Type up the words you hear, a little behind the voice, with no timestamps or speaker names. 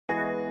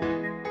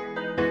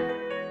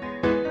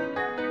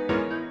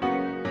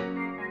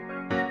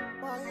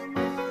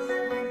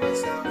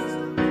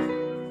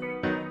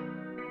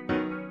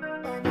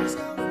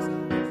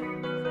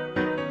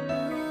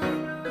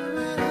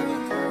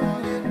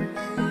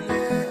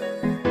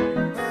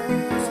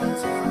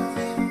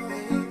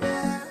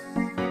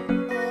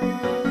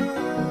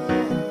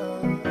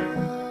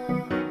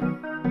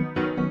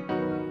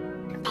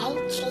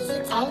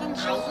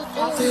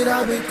Did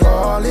I be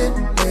calling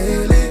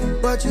lately,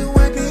 but you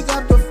ain't pick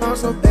up the phone?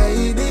 So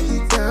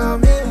baby, tell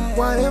me,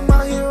 why am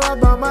I here all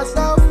by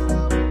myself?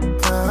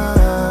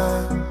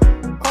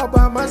 All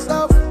by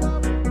myself.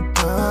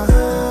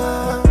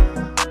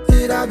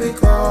 Did I be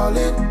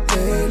calling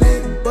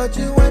lately, but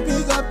you ain't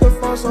pick up the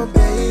phone? So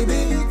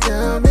baby,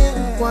 tell me,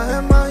 why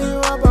am I here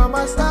all by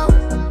myself?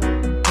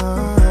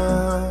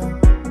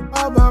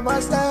 All by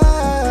myself.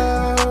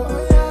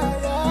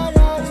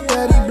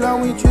 Steady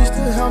blowing trees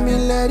to help me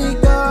let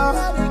it go.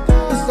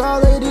 It's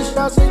all of these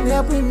shots ain't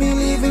helping me,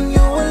 leaving you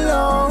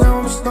alone. Now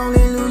I'm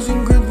slowly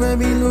losing grip,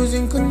 maybe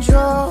losing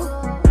control.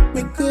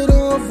 We could've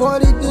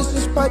avoided this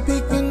just by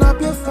picking up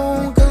your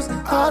phone, cause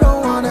I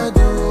don't wanna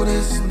do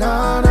this,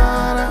 nah,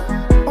 nah,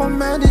 nah. Oh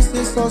man, this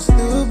is so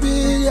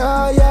stupid,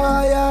 yeah,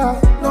 yeah,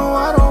 yeah. No,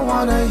 I don't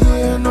wanna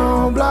hear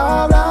no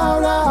blah, blah,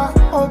 blah.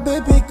 Oh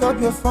babe, pick up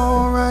your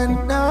phone right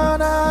now,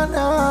 nah,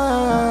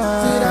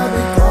 nah. Did I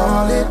be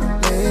calling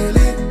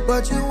lately,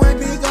 but you ain't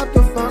pick up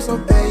the phone? So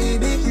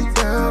baby,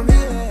 tell me,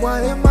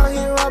 why am I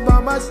here all by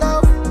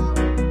myself?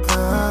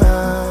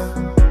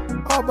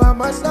 All by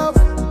myself.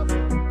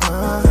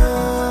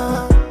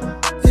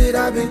 Did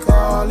I be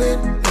calling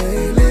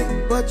lately,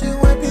 but you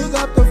ain't pick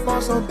up the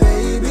phone? So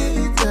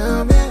baby,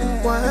 tell me,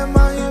 why am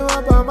I here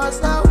all by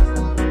myself?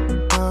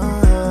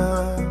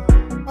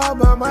 All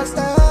by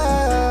myself.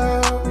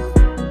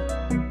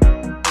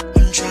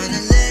 I'm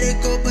tryna let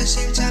it go, but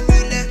same time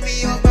you left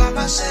me all by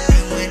myself.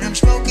 And when I'm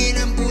smoking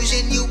and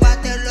boozing, you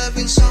out there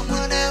loving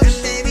someone else.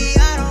 And baby,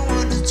 I don't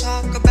wanna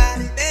talk about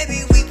it.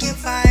 Baby, we can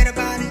fight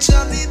about it.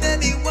 Tell me,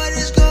 baby, what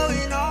is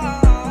going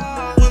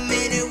on? 1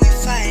 minute we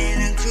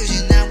fighting and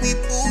cruising, now we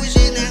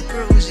boozing and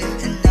cruising.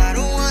 And I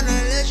don't wanna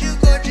let you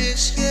go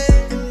just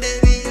yet. And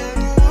baby, I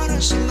don't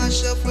wanna see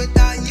myself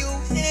without you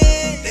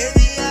here.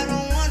 Baby, I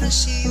don't wanna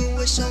see you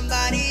with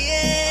somebody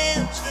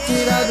else.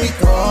 Did I be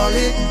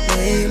calling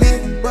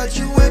lately, but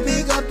you ain't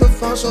pick up the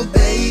phone? So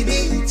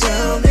baby,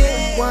 tell me,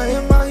 why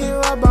am I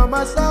here all by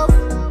myself?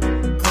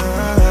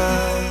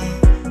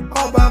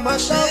 All by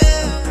myself.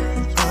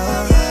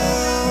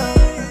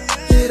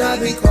 Did I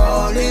be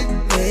calling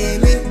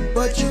lately,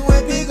 but you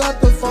ain't pick up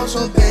the phone?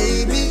 So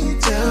baby,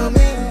 tell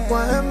me,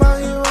 why am I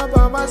here all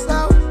by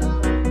myself?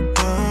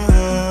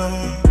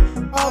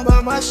 All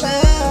by myself.